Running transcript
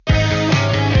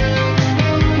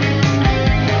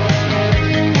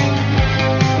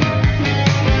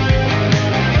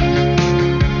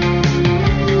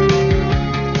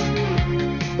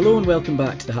welcome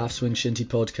back to the Half Swing Shinty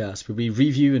podcast, where we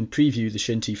review and preview the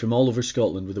Shinty from all over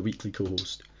Scotland with a weekly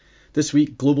co-host. This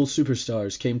week, global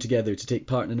superstars came together to take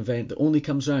part in an event that only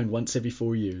comes round once every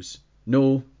 4 years.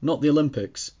 No, not the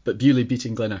Olympics, but Beauly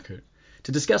beating Glenurquhart.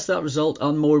 To discuss that result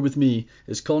and more with me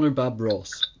is Connor Bab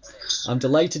Ross. I'm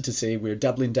delighted to say we're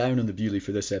doubling down on the Beauly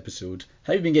for this episode.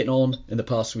 How have you been getting on in the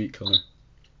past week, Connor?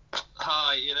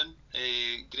 Hi, Ian.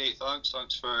 Great, thanks.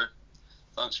 Thanks for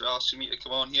asking me to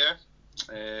come on here.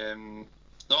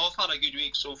 No, I've had a good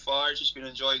week so far. Just been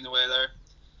enjoying the weather.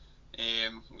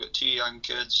 We've got 2 young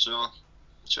kids, so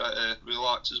try to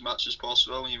relax as much as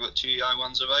possible when you've got 2 young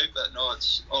ones about. But no,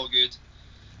 it's all good.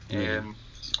 A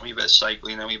wee bit of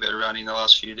cycling and a wee bit of running the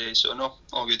last few days, so no,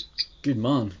 all good. Good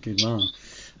man.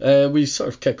 We sort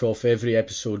of kick off every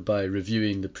episode by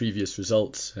reviewing the previous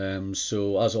results.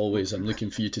 So as always, I'm looking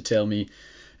for you to tell me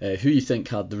who you think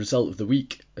had the result of the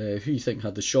week, who you think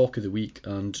had the shock of the week,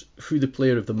 and who the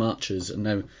player of the match is. And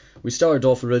now, we started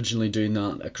off originally doing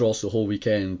that across the whole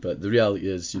weekend, but the reality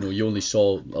is, you only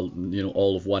saw,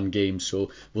 all of one game,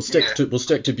 so we'll stick to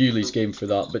Beauly's game for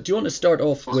that. But do you want to start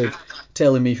off with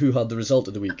telling me who had the result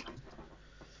of the week?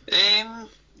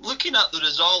 Looking at the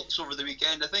results over the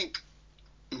weekend, I think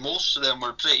most of them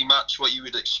were pretty much what you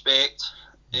would expect.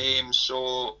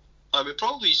 So I would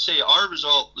probably say our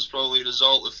result was probably the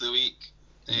result of the week.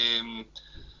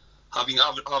 Having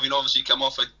obviously come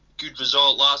off a good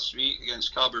result last week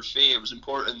against Caberfay, it was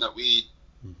important that we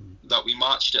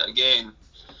matched it again.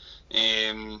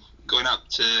 Going up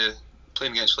to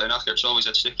playing against Glenurquhart, it's always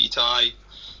a tricky tie.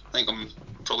 I think I'm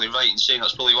probably right in saying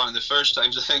that's probably one of the first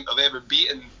times I think I've ever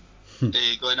beaten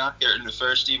Glenurquhart in the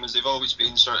first team, as they've always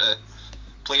been sort of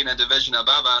playing a division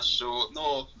above us. So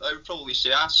no, I would probably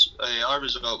say our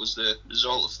result was the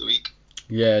result of the week.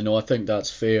 Yeah, no, I think that's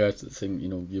fair. I think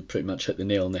you pretty much hit the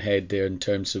nail on the head there in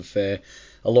terms of a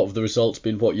lot of the results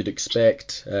being what you'd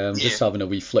expect. Just having a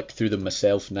wee flick through them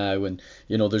myself now, and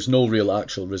there's no real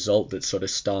actual result that sort of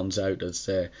stands out as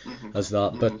that.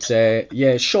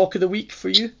 But shock of the week for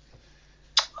you?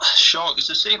 Shock. It's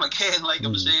the same again. Like I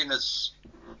was saying, it's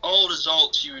all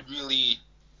results you would really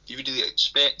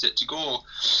expect it to go.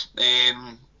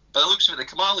 But it looks like the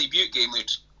Kilmallie Butte game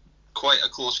looked quite a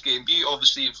close game. Butte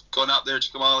obviously have gone up there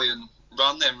to Kilmallie and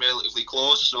run them relatively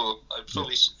close, so I'd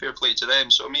probably fair play to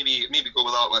them. So maybe go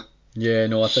with that one. Yeah,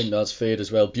 no, I think that's fair as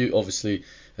well. Butte obviously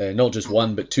not just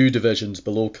one but 2 divisions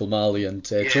below Kilmallie, and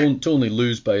to only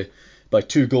lose by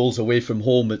 2 goals away from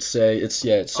home, it's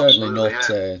certainly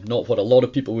not what a lot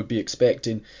of people would be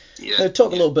expecting.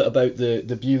 Talk a little bit about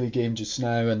the Beauly game just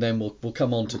now, and then we'll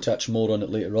come on to touch more on it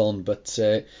later on. But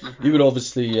you were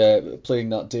obviously playing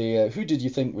that day. Who did you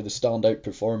think were the standout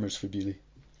performers for Beauly,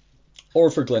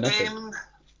 or for Glenurquhart?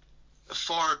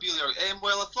 For Beauly,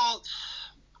 well, I thought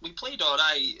we played all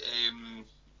right.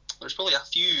 There's probably a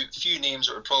few names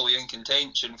that were probably in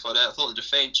contention for it. I thought the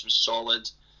defence was solid.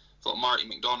 I thought Marty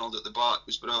McDonald at the back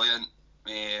was brilliant.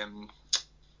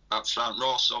 Up front,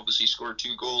 Ross obviously scored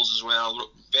 2 goals as well.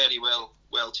 Very well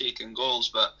taken goals,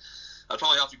 but I'd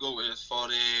probably have to go with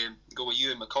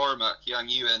Ewan McCormack, young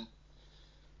Ewan.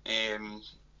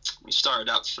 We started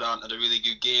up front, had a really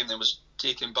good game, then was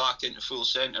taken back into full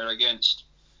centre against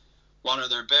one of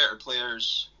their better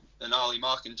players in Ali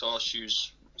McIntosh,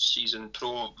 who's seasoned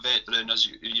pro veteran, as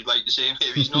you'd like to say.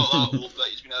 Maybe he's not that old, but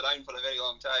he's been around for a very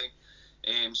long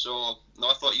time. So no,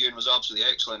 I thought Ewan was absolutely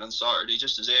excellent on Saturday.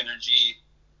 Just his energy,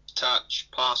 touch,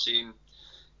 passing,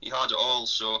 he had it all.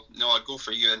 So no, I'd go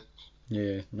for Ewan.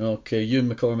 Yeah, no, okay. Ewan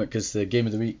McCormack is the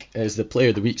player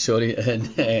of the week,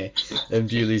 in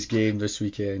Beauly's game this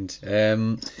weekend.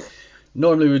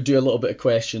 Normally we'd do a little bit of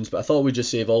questions, but I thought we'd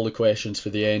just save all the questions for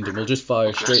the end, and we'll just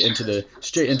fire straight into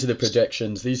the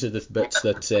predictions. These are the bits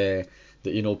that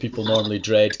people normally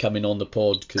dread coming on the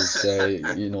pod, because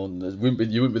you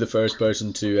wouldn't be the first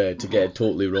person to get it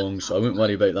totally wrong, so I wouldn't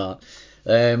worry about that.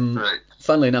 Right.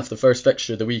 Funnily enough, the first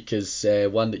fixture of the week is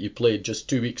one that you played just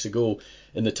 2 weeks ago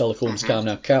in the Telecoms Cam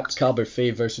now,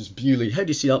 Caberfay versus Beauly. How do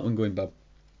you see that one going, Bob?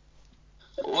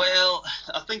 Well,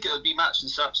 I think it would be matched in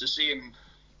such the same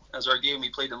as our game we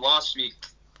played in last week.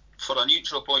 For a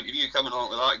neutral point of view, coming on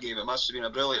with that game, it must have been a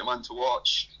brilliant one to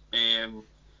watch. It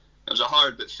was a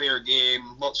hard but fair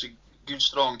game, lots of good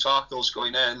strong tackles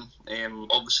going in,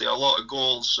 obviously a lot of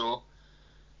goals, so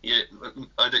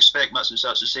I'd expect much and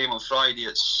such the same on Friday.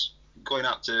 It's going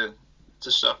up to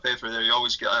Sir Pepper there, you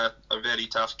always get a very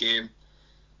tough game.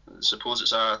 I suppose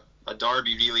it's a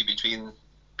derby really between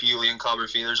Beauly and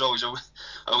Caberfay. There's always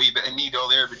a wee bit of needle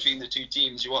there between the 2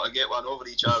 teams. You want to get one over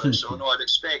each other. So no, I'd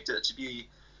expect it to be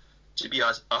to be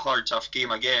a hard, tough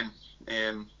game again.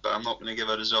 But I'm not going to give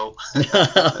a result.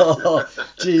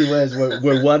 Gee whiz,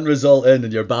 we're one result in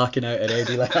and you're backing out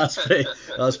already. Like,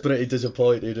 that's pretty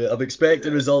disappointing. I'm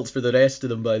expecting results for the rest of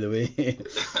them, by the way.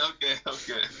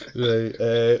 Okay.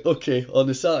 Right. Okay. On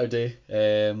the Saturday,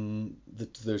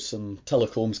 there's some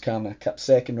Telecoms Cup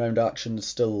second round action.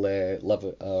 Still,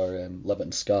 Levitt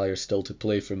and Sky are still to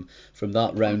play from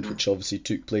that round, which obviously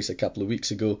took place a couple of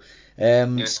weeks ago.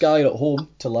 Sky are at home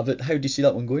to Levitt. How do you see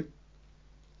that one going?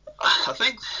 I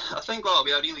think that'll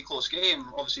be a really close game.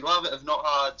 Obviously, Levitt have not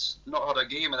had a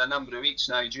game in a number of weeks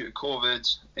now due to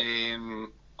COVID.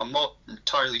 I'm not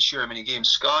entirely sure how many games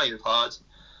Sky have had,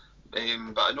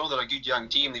 but I know they're a good young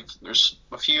team. There's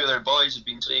a few of their boys have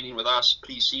been training with us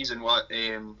pre-season,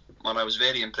 and I was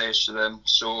very impressed with them.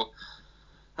 So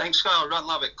I think Sky will run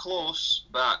Levitt close,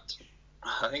 but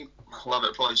I think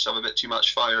Levitt probably just have a bit too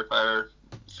much firepower.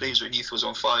 Fraser Heath was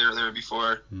on fire there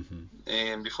before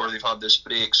they've had this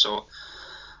break, so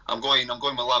I'm going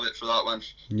with Levitt for that one.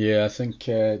 Yeah, I think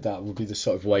that will be the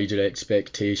sort of wider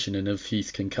expectation, and if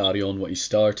Heath can carry on what he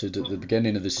started at the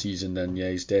beginning of the season, then yeah,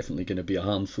 he's definitely going to be a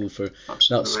handful for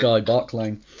that Sky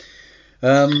backline.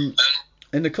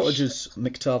 In the Cottages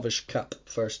McTavish Cup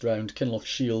first round,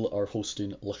 Kinlochshiel are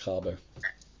hosting Lochaber.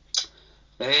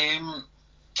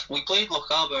 We played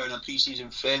Lochaber in a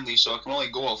pre-season friendly, so I can only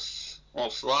go off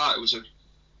that. It was a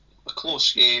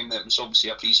close game. It was obviously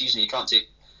a pre-season. You can't take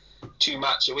too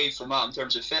much away from that in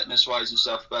terms of fitness wise and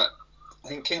stuff. But I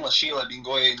think Kinlochshiel have been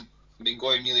going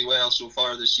really well so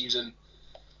far this season.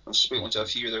 I've spoken to a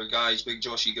few of their guys, Big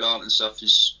Joshy Grant and stuff,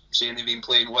 just saying they've been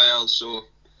playing well. So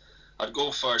I'd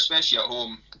go for, especially at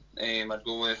home, I'd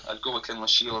go with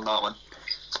Kinlochshiel on that one.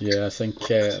 Yeah, I think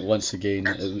once again,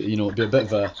 it'd be a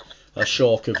bit of a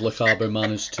shock if Lochaber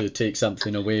managed to take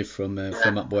something away from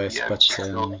up west. But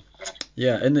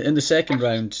in the second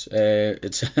round,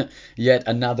 it's yet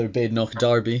another Badenoch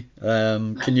derby.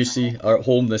 Can you see, are at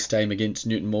home this time against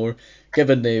Newtonmore?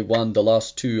 Given they won the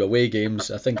last two away games,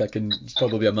 I think I can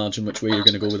probably imagine which way you're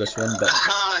going to go with this one. But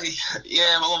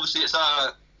yeah, well, obviously it's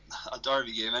a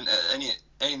derby game, and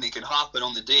anything can happen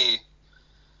on the day.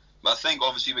 But I think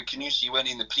obviously with Canusi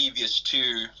winning the previous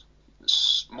two,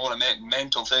 it's more a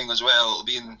mental thing as well. It'll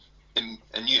be in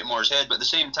Newtonmore's head, but at the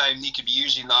same time, they could be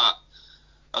using that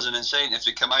as an incentive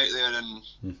to come out there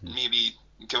and maybe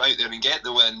come out there and get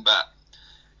the win. But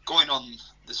going on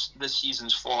this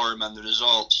season's form and the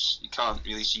results, you can't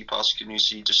really see past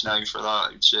Canusi just now for that, I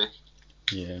would say.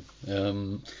 Yeah,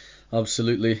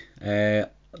 absolutely.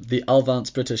 The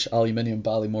Alvance British Aluminium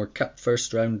Ballymore Cup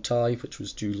first round tie, which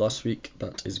was due last week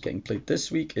but is getting played this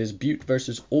week, is Bute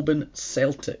versus Oban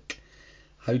Celtic.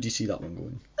 How do you see that one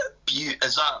going?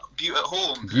 Is that Bute at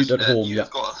home? Bute at home, yeah.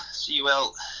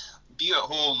 Bute at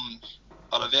home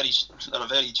are a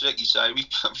very tricky side. We've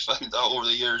found that over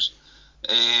the years.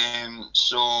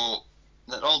 So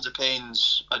it all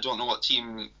depends. I don't know what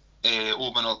team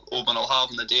Oban will have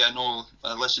on the day. I know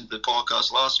I listened to the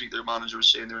podcast last week. Their manager was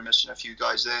saying they were missing a few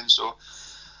guys then. So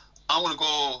I'm going to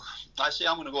go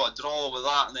a draw with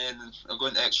that, and then I'll go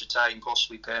into extra time,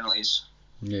 possibly penalties.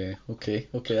 Yeah, okay.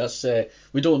 That's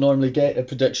we don't normally get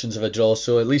predictions of a draw,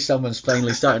 so at least someone's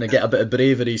finally starting to get a bit of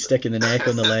bravery, sticking the neck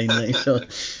on the line. Like, so.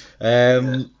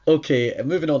 Okay,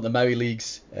 moving on to Maui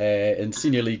Leagues. In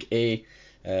Senior League A,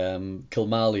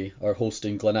 Kilmally are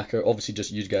hosting Glenackert. Obviously,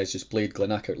 you guys just played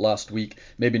Glenackert last week.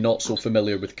 Maybe not so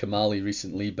familiar with Kilmally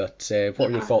recently, but what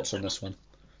are your thoughts on this one?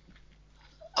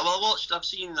 Well, I've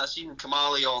seen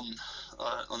Kilmally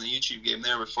on the YouTube game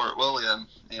there with Fort William,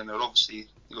 and they're obviously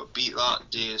got beat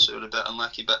that day, so they're a bit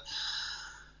unlucky. But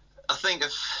I think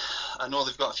I know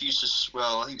they've got a few.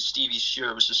 I think Stevie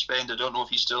Stewart was suspended. I don't know if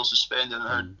he's still suspended.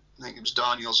 I think it was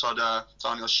Daniel Stewart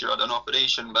had an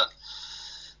operation. But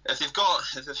if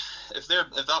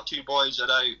that two boys are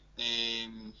out, I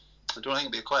don't think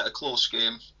it'll be quite a close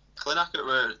game. Glenackert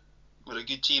were a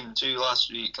good team too last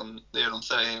week on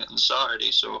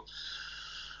Saturday, so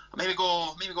maybe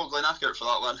go Glenackert for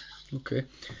that one. Okay.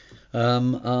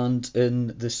 And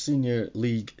in the Senior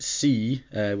League C,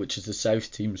 which is the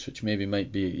South teams, which maybe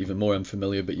might be even more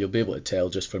unfamiliar, but you'll be able to tell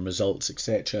just from results,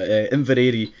 etc.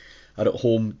 Inveraray are at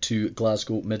home to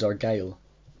Glasgow Mid Argyll.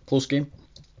 Close game?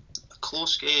 A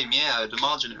close game, yeah. I'd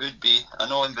imagine it would be. I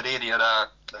know Inveraray are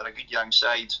a good young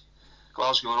side.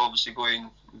 Glasgow are obviously going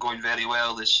very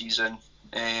well this season.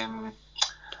 I'd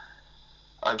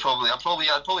probably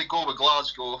go with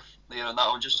Glasgow there on that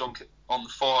one, just on the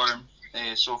form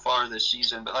so far this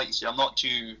season. But like you say, I'm not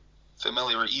too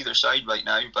familiar with either side right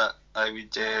now. But I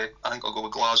think I'll go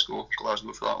with Glasgow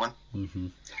for that one.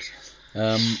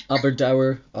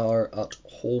 Aberdour are at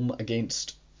home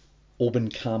against Oban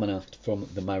Camanachd from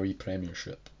the Maui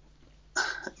Premiership?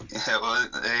 Yeah, well,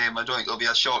 I don't think it'll be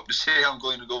a shock to say I'm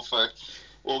going to go for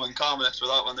Oban Camanachd for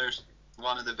that one. They're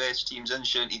one of the best teams in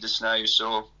Shinty just now,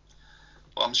 so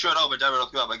well, I'm sure Aberdeen will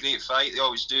put up a great fight. They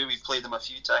always do. We've played them a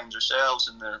few times ourselves,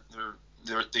 and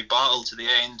they battle to the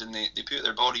end, and they put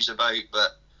their bodies about.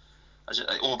 But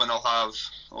Oban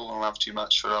will have too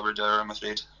much for Aberdeen, I'm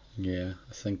afraid. Yeah,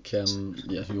 I think you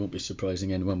won't be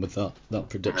surprising anyone with that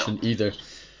prediction No. either.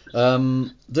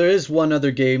 There is one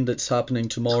other game that's happening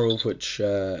tomorrow, which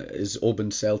is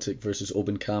Oban Celtic versus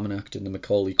Oban Camanachd in the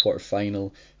Macaulay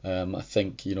quarter-final. I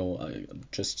think,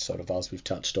 just sort of as we've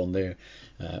touched on there,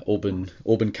 Oban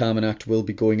Camanachd will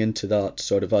be going into that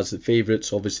sort of as the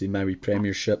favourites, obviously Maui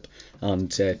Premiership and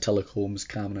Tulloch Homes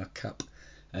Camanachd Cup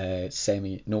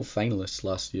finalists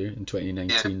last year in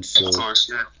 2019. Yeah, so of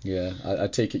course, yeah, I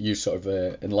take it you sort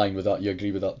of in line with that. You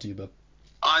agree with that, do you, Bob?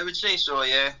 I would say so,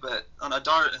 yeah, but on a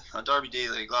derby day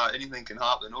like that, anything can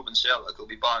happen. Oban Celtic will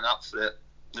be bang up for it.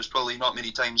 There's probably not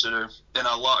many times that are in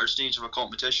a latter stage of a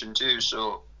competition too,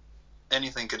 so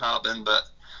anything can happen. But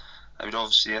I think I'll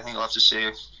have to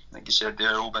say, like you said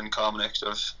there, Oban Camanachd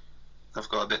have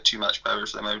got a bit too much power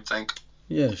for them, I would think.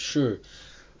 Yeah, sure.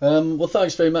 Well,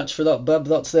 thanks very much for that, Bob.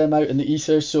 That's them out in the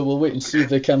ether, so we'll wait and see if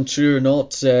they come true or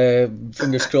not.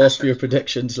 Fingers crossed for your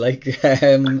predictions,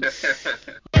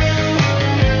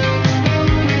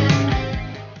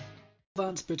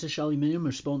 Advanced British Aluminium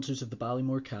are sponsors of the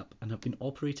Ballymore Cup and have been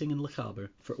operating in Lochaber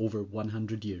for over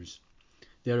 100 years.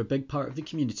 They are a big part of the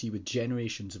community, with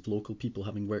generations of local people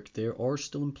having worked there or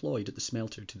still employed at the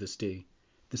smelter to this day.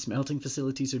 The smelting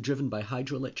facilities are driven by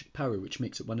hydroelectric power, which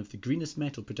makes it one of the greenest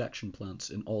metal production plants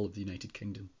in all of the United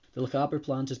Kingdom. The Lochaber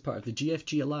plant is part of the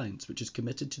GFG Alliance, which is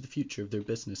committed to the future of their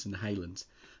business in the Highlands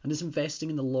and is investing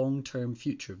in the long-term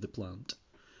future of the plant.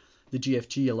 The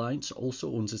GFG Alliance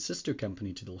also owns a sister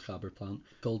company to the Lochaber plant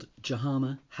called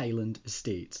Jahama Highland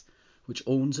Estates, which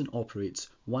owns and operates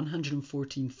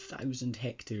 114,000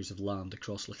 hectares of land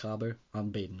across Lochaber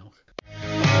and Badenoch.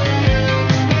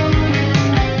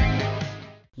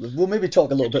 We'll maybe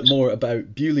talk a little bit more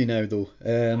about Beauly now, though.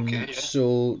 Okay, yeah.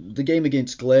 So the game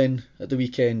against Glen at the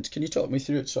weekend, can you talk me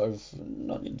through it sort of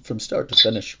from start to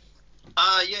finish?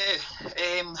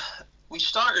 We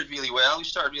started really well. We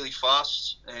started really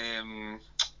fast.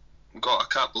 Got a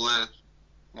couple of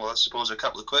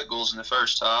quick goals in the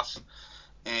first half.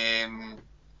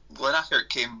 Glenacher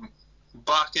came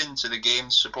back into the game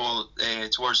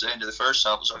towards the end of the first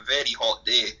half. It was a very hot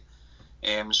day.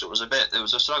 So it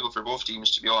was a struggle for both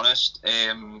teams, to be honest.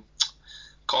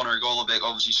 Connor Golovic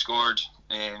obviously scored.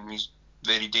 He's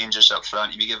very dangerous up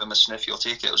front. If you give him a sniff, he'll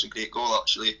take it. It was a great goal,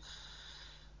 actually.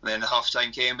 And then the half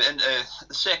time came. But into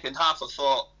the second half, I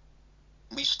thought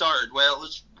we started well. It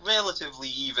was relatively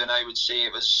even, I would say.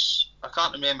 I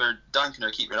can't remember Duncan,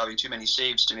 our keeper, having too many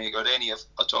saves to make, or any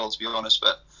at all, to be honest.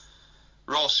 But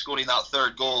Ross scoring that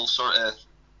third goal sort of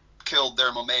killed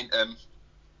their momentum.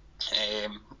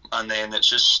 And then it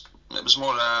was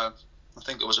more I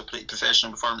think it was a pretty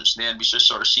professional performance in the end. We just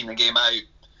sort of seen the game out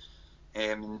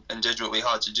and did what we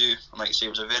had to do. And like I say, it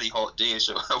was a very hot day,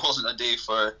 so it wasn't a day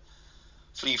for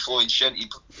free-flowing shinty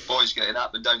boys getting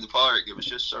up and down the park. It was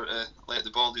just sort of let the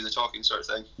ball do the talking sort of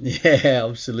thing. Yeah,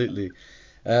 absolutely.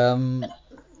 And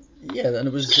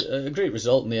it was a great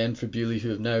result in the end for Beauly,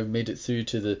 who have now made it through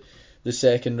to the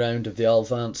second round of the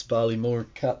Advanced Ballymore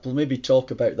Cup. We'll maybe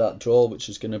talk about that draw, which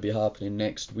is going to be happening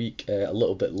next week a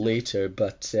little bit later,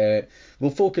 but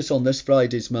we'll focus on this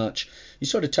Friday's match. You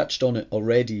sort of touched on it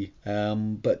already,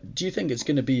 but do you think it's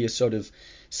going to be a sort of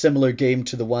similar game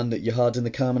to the one that you had in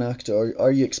the Camanachd, or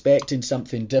are you expecting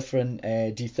something different?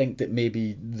 Do you think that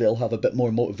maybe they'll have a bit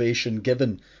more motivation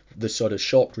given the sort of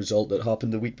shock result that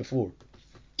happened the week before?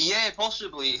 Yeah,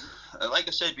 possibly. Like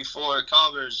I said before,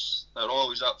 Carvers are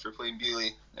always up for playing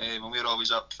Beauly, and we're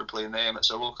always up for playing them.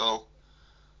 It's a local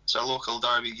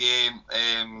derby game.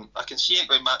 I can see it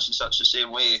going much in such the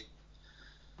same way.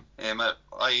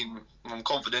 I'm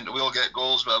confident that we'll get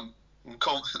goals, but I'm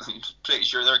pretty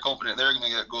sure they're confident they're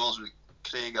going to get goals with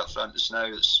Craig up front just now.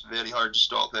 It's very hard to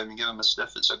stop him and give him a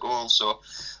sniff. It's a goal. So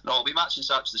no, it'll be match and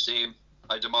such the same,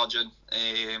 I'd imagine.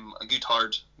 A good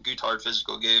hard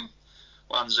physical game.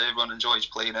 Ones everyone enjoys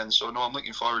playing in. So no, I'm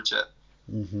looking forward to it.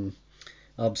 Mm-hmm.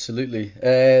 Absolutely.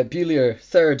 Beauly are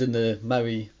third in the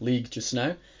Maui League just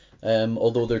now,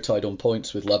 although they're tied on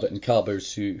points with Levitt and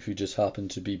Cabbers, who just happen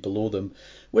to be below them.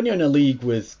 When you're in a league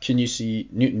with Canusi,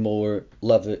 Newtonmore,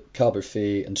 Levitt,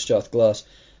 Caberfay and Strathglass,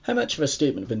 how much of a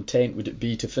statement of intent would it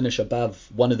be to finish above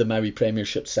one of the Maui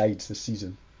Premiership sides this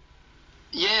season?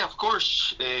 Yeah, of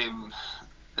course. It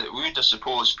would, I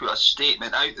suppose, put a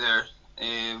statement out there.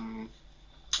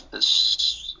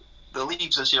 it's the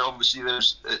leagues this year. Obviously,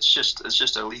 it's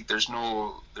just a league. There's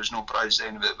no prize at the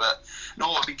end of it. But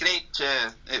no, it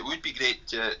would be great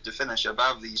to finish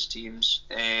above these teams.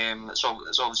 It's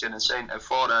obviously an incentive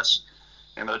for us.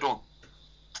 But I don't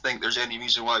think there's any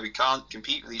reason why we can't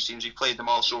compete with these teams. We've played them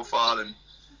all so far and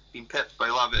been pipped by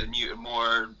Lovat and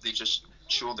Newtonmore. They just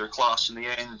showed their class in the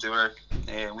end. They were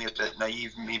we a bit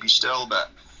naive maybe still,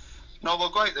 but no, we'll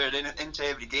go out there into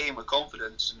every game with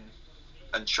confidence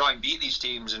and try and beat these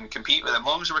teams and compete with them. As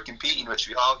long as we're competing, which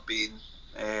we have been,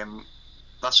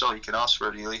 that's all you can ask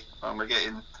for really. And we're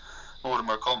getting more and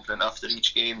more confident after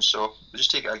each game, so we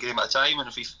just take it a game at a time, and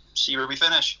if we see where we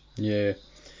finish. Yeah.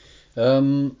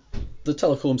 The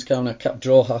Telecoms Cavanagh Cup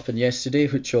draw happened yesterday,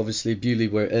 which obviously Beaulieu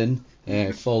were in,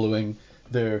 following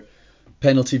their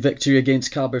penalty victory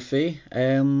against Caberfay.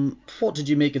 What did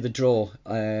you make of the draw,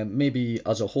 maybe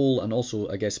as a whole, and also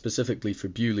I guess specifically for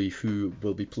Beaulieu, who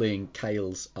will be playing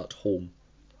Kyles at home?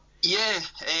 Yeah,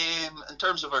 in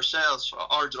terms of ourselves,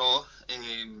 our draw,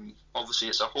 obviously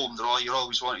it's a home draw. You're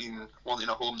always wanting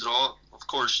a home draw. Of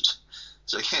course,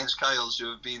 it's against Kyles,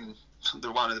 who have been,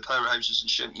 they're one of the powerhouses in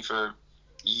Shinty for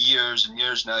years and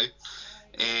years now.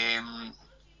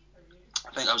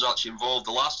 I think I was actually involved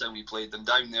the last time we played them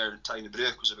down there at Tynebreuk.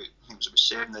 I think it was about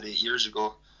 7 or 8 years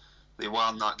ago. They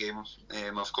won that game.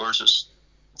 Of course,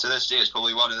 to this day, it's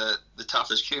probably one of the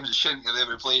toughest games of Shinty I've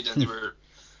ever played, and they were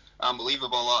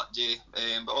unbelievable that day.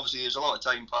 But obviously, there's a lot of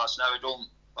time passed now. I don't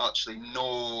actually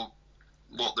know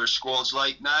what their squad's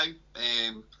like now.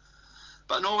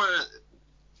 But no,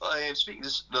 speaking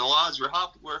to the lads, we're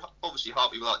obviously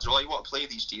happy with that draw. You want to play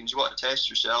these teams, you want to test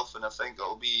yourself, and I think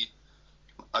it'll be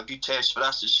a good test for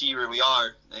us to see where we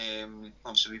are.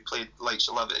 Obviously, we played the likes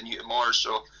of Lovat and Newtonmore,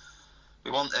 so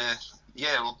we want to,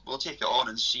 we'll take it on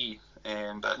and see.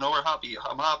 But no, we're happy.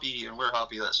 I'm happy, and we're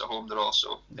happy that it's a home draw,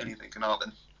 so anything can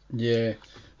happen. Yeah,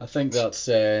 I think that's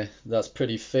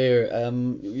pretty fair.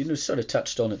 Sort of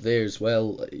touched on it there as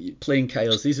well. Playing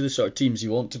Kyles, these are the sort of teams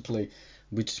you want to play.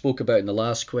 We spoke about in the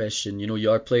last question,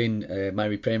 you are playing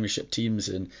Mary Premiership teams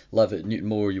in Lovat,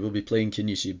 Newtonmore, you will be playing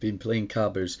Kenish, you've been playing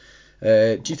Cabbers.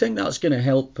 Do you think that's going to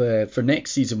help for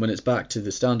next season when it's back to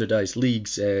the standardised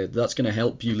leagues? That's going to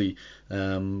help Beaulieu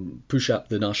push up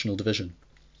the national division?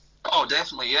 Oh,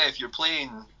 definitely, yeah. If you're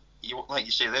playing, like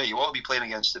you say there, you want to be playing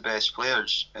against the best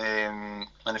players. And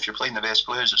if you're playing the best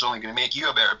players, it's only going to make you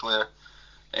a better player.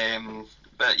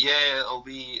 But yeah,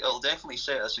 it'll definitely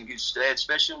set us in good stead,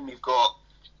 especially when we've got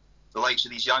the likes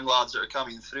of these young lads that are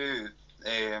coming through.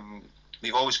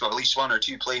 We've always got at least one or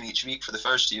two playing each week for the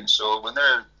first team. So when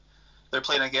they're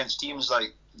playing against teams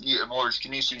like Newtonmore's,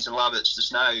 Canisi's and Lavit's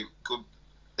just now go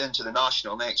into the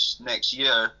national next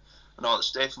year, no,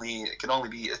 it's definitely it can only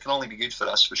be good for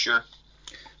us for sure.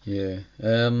 Yeah.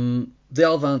 The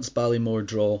Alvance Ballymore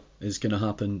draw is going to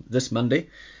happen this Monday.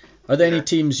 Are there any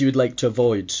teams you would like to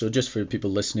avoid? So just for people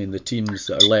listening, the teams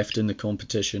that are left in the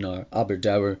competition are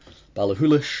Aberdour,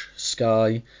 Ballachulish,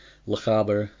 Skye,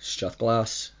 Lochaber,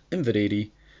 Strathglass,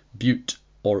 Inverary, Bute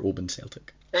or Oban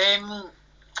Celtic. I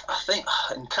think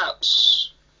in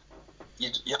Caps,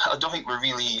 I don't think we're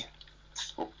really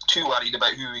too worried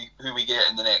about who we get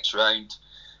in the next round.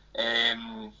 I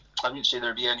wouldn't say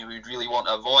there'd be any we'd really want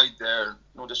to avoid there.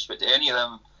 No disrespect to any of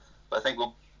them, but I think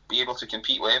we'll be able to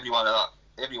compete with every one of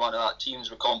that teams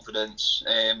with confidence.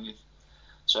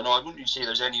 So no, I wouldn't really say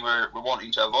there's anywhere we're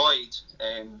wanting to avoid.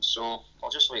 So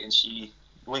I'll just wait and see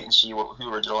who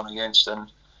we're drawn against,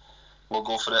 and we'll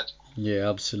go for it. Yeah,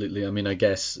 absolutely. I mean, I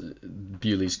guess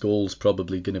Beaulieu's goal's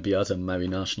probably going to be, as a Maui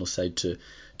national side, to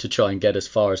try and get as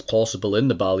far as possible in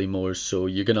the Ballymores, so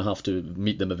you're going to have to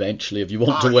meet them eventually if you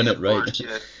want to win it, right? Course,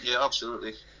 yeah,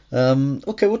 absolutely.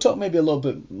 Okay, we'll talk maybe a little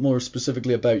bit more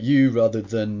specifically about you rather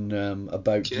than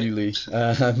about Beaulieu.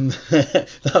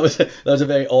 That was a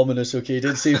very ominous. Okay, it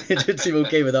didn't seem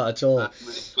okay with that at all.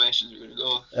 Questions we're going to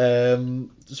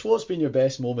go. So what's been your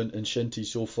best moment in Shinty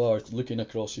so far, looking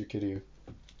across your career?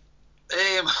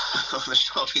 There's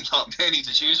not been that many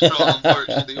to choose from,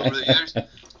 unfortunately, over the years.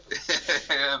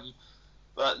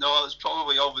 But no, it's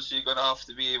probably obviously going to have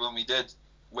to be when we did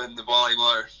win the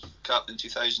Ballymore Cup in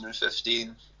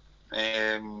 2015.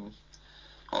 It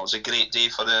was a great day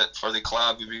for the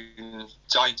club. We've been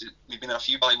in a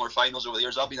few Ballymore finals over the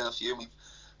years. I've been in a few, and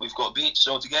we've got beat.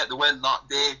 So to get the win that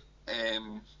day, it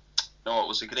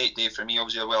was a great day for me.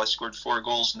 Obviously, I scored 4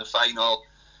 goals in the final.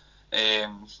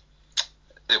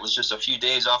 It was just a few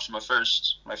days after my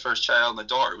first child, my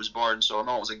daughter, was born. So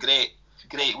no, it was a great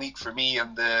week for me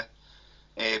and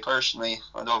personally,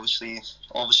 and obviously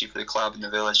for the club and the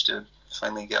village to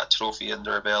finally get a trophy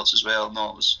under our belts as well. No,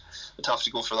 it was tough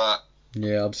to go for that.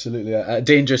 Yeah, absolutely. A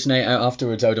dangerous night out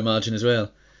afterwards, I would imagine, as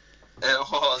well.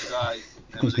 It was, aye.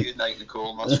 It was a good night in the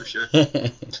Colm, that's for sure.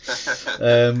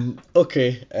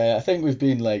 Okay, I think we've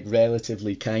been like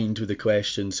relatively kind with the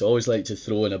questions. So I always like to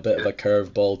throw in a bit of a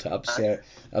curveball to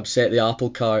upset the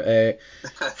apple cart.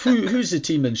 Who's the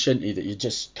team in Shinty that you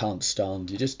just can't stand?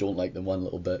 You just don't like them one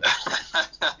little bit.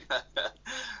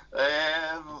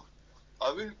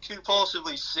 Couldn't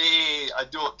possibly say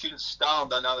couldn't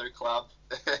stand another club.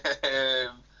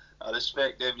 I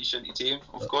respect every Shinty team,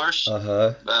 of course,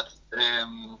 Uh-huh. but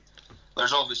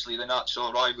there's obviously the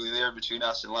natural rivalry there between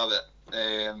us and Lovat.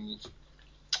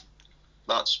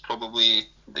 That's probably,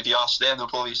 if you ask them, they'll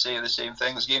probably say the same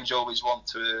thing. There's games you always want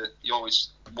to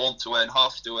win,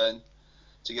 have to win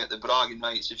to get the bragging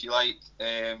rights, if you like.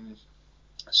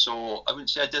 So I wouldn't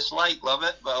say I dislike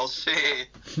Lovat, but I'll say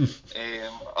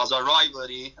as a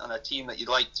rivalry and a team that you'd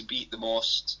like to beat the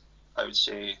most, I would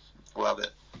say Lovat.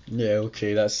 Yeah,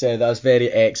 okay, that's very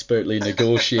expertly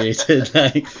negotiated.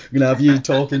 Like, I'm gonna have you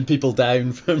talking people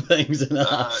down from things and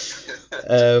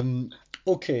that.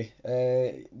 Okay,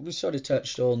 we sort of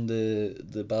touched on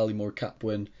the Ballymore Cup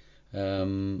win,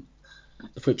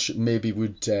 which maybe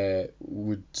would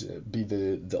be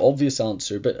the obvious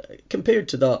answer. But compared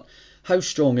to that, how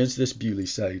strong is this Bewley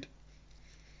side?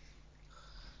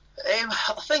 I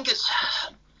think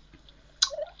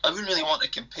I wouldn't really want to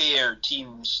compare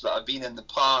teams that have been in the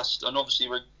past, and obviously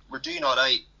we're doing all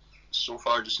right so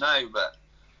far just now, but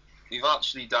we've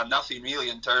actually done nothing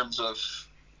really in terms of,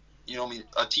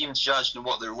 a team's judged on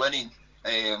what they're winning,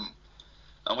 and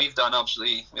we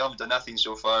haven't done nothing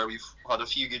so far. We've had a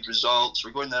few good results.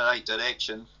 We're going in the right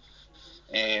direction,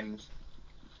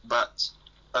 but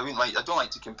I don't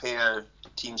like to compare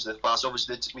teams to the past.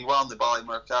 Obviously, we won the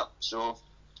Ballymore Cup, so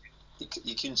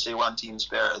you couldn't say one team's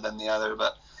better than the other,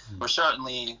 but we're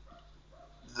certainly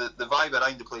the vibe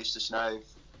around the place just now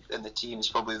in the team is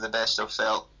probably the best I've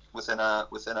felt within a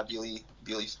Bewley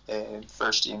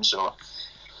first team. So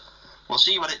we'll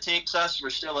see what it takes us. We're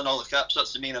still in all the cups.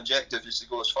 That's the main objective, is to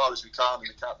go as far as we can in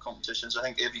the cup competitions. I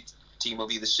think every team will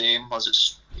be the same,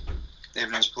 as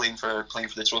everyone's playing for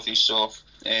the trophies. So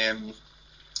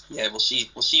we'll see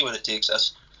what it takes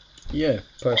us. Yeah,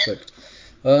 perfect.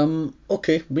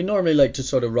 Okay, we normally like to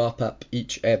sort of wrap up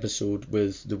each episode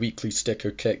with the weekly sticker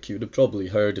kick. You would have probably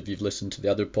heard if you've listened to the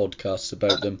other podcasts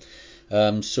about them.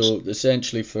 So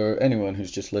essentially, for anyone who's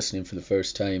just listening for the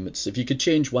first time, it's if you could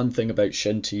change one thing about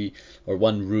Shinty or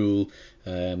one rule.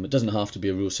 It doesn't have to be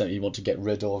a rule, something you want to get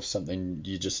rid of, something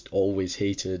you just always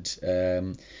hated.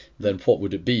 Then what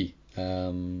would it be?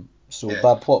 Bab,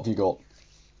 what have you got?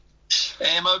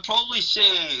 I would probably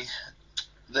say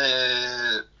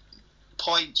the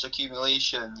points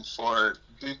accumulation for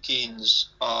bookings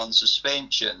and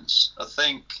suspensions. I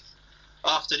think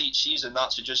after each season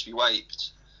that should just be wiped.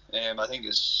 I think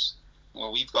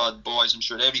we've got boys, I'm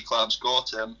sure every club's got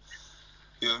them,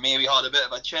 who have maybe had a bit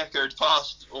of a checkered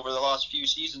past over the last few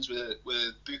seasons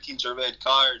with bookings or red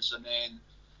cards, and then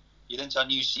you're into a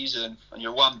new season and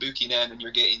you're one booking in and you're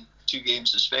getting 2 game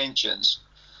suspensions.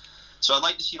 So I'd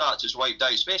like to see that just wiped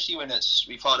out, especially when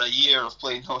we've had a year of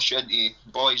playing no Shinty.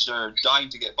 Boys are dying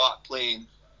to get back playing,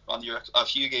 and you're a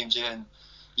few games in,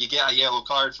 you get a yellow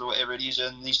card for whatever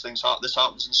reason. These things this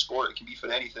happens in sport. It can be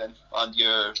for anything, and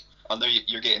you're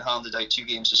getting handed out 2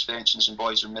 game suspensions, and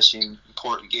boys are missing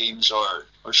important games or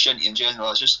Shinty in general.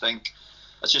 I just think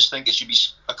it should be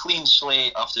a clean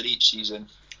slate after each season.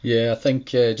 Yeah, I think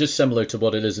just similar to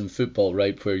what it is in football,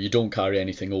 right, where you don't carry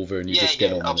anything over and you just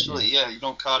get on absolutely, with it. Yeah, you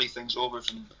don't carry things over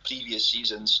from previous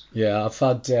seasons. Yeah, I've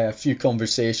had a few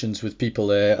conversations with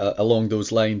people along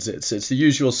those lines. It's the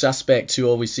usual suspects who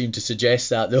always seem to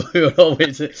suggest that, though, who are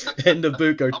always in the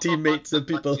book, or teammates of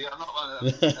people.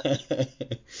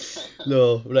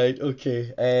 No, right,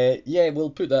 okay.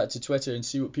 We'll put that to Twitter and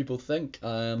see what people think.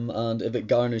 And if it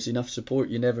garners enough support,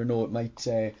 you never know, it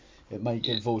might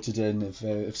get voted in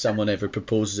if someone ever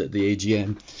proposes at the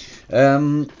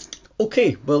AGM.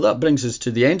 Okay, well that brings us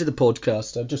to the end of the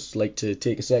podcast. I'd just like to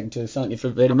take a second to thank you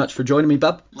very much for joining me,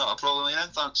 Bab. Not a problem, Ian.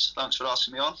 Thanks for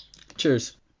asking me on.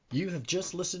 Cheers. You have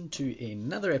just listened to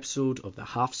another episode of the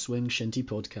Half Swing Shinty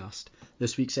podcast.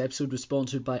 This week's episode was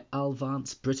sponsored by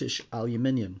Alvance British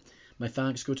Aluminium. My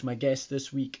thanks go to my guest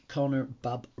this week, Connor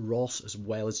Bab Ross, as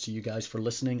well as to you guys for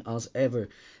listening as ever.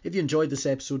 If you enjoyed this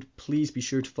episode, please be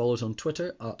sure to follow us on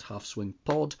Twitter at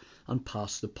HalfSwingPod and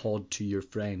pass the pod to your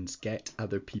friends. Get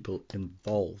other people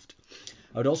involved.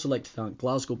 I would also like to thank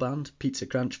Glasgow band Pizza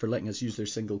Crunch for letting us use their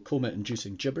single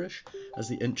Coma-Inducing Gibberish as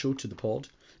the intro to the pod.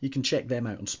 You can check them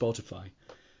out on Spotify.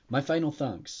 My final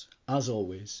thanks, as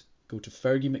always, go to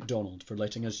Fergie McDonald for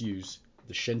letting us use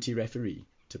the Shinty referee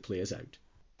to play us out.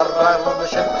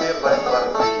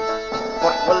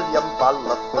 Fort William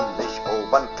Ballafullish,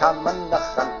 Oban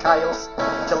Camanach and Kyles,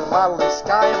 Kilmally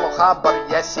Skyle,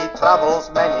 Haberjesse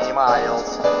travels many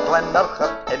miles.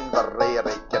 Glenurchan,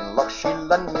 Inverrayrick, and Loch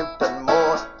Sheelan, Newton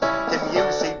Moor,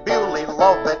 Kimusey, Bewley,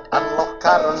 Lovett, and Loch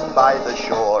Carron by the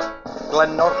shore.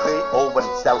 Glenorchy, Owen,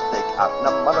 Celtic,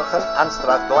 Arnamurchan, and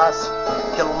Strathglass,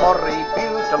 Kilmorry,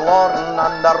 Bute, Lorne,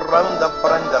 and around the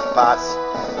Brenda Pass.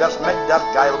 There's Midder,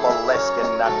 Gyle,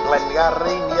 Moleskin, and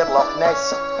Glengarry near Loch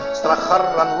Ness, Strachar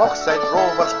and Lochside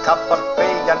Rovers, Capper,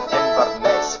 Bay and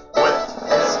Inverness.